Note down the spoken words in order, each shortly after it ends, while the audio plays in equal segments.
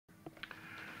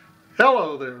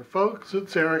Hello there folks,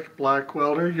 it's Eric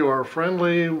Blackwelder, your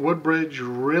friendly Woodbridge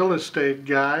real estate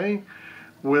guy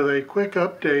with a quick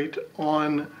update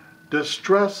on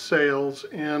distress sales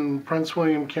in Prince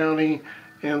William County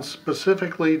and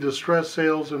specifically distress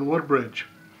sales in Woodbridge.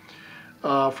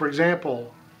 For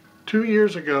example, 2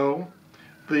 years ago,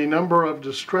 the number of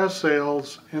distress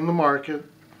sales in the market,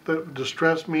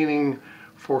 distress meaning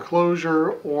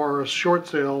foreclosure or short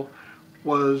sale,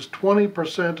 was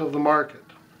 20% of the market.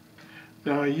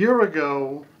 Now, a year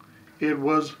ago, it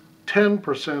was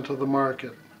 10% of the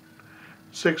market.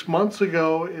 6 months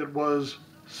ago, it was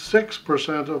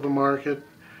 6% of the market.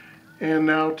 And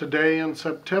now today in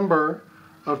September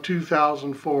of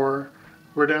 2004,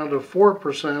 we're down to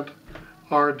 4%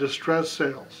 are distress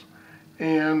sales.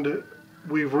 And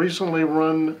we've recently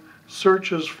run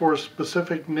searches for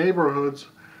specific neighborhoods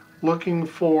looking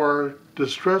for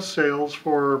distress sales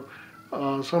for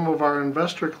some of our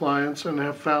investor clients and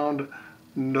have found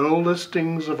no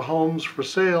listings of homes for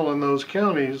sale in those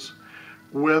counties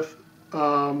with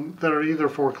that are either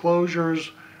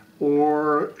foreclosures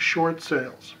or short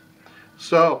sales.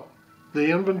 So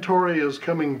the inventory is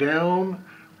coming down.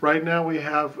 Right now we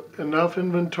have enough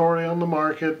inventory on the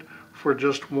market for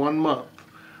just 1 month.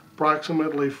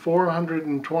 Approximately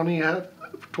 420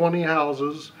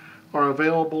 houses are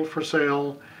available for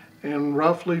sale and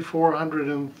roughly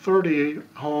 430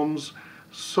 homes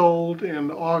sold in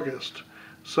August.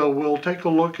 So we'll take a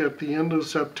look at the end of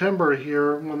September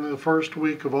here, in the first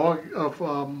week of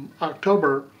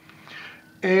October,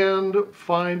 and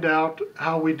find out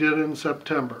how we did in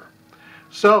September.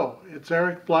 So it's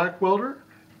Eric Blackwelder,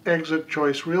 Exit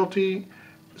Choice Realty,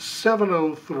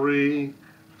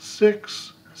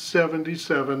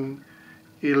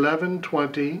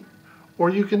 703-677-1120,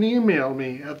 or you can email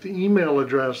me at the email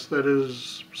address that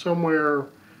is somewhere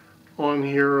on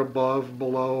here, above,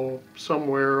 below,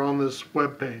 somewhere on this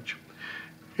web page.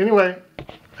 Anyway,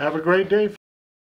 have a great day.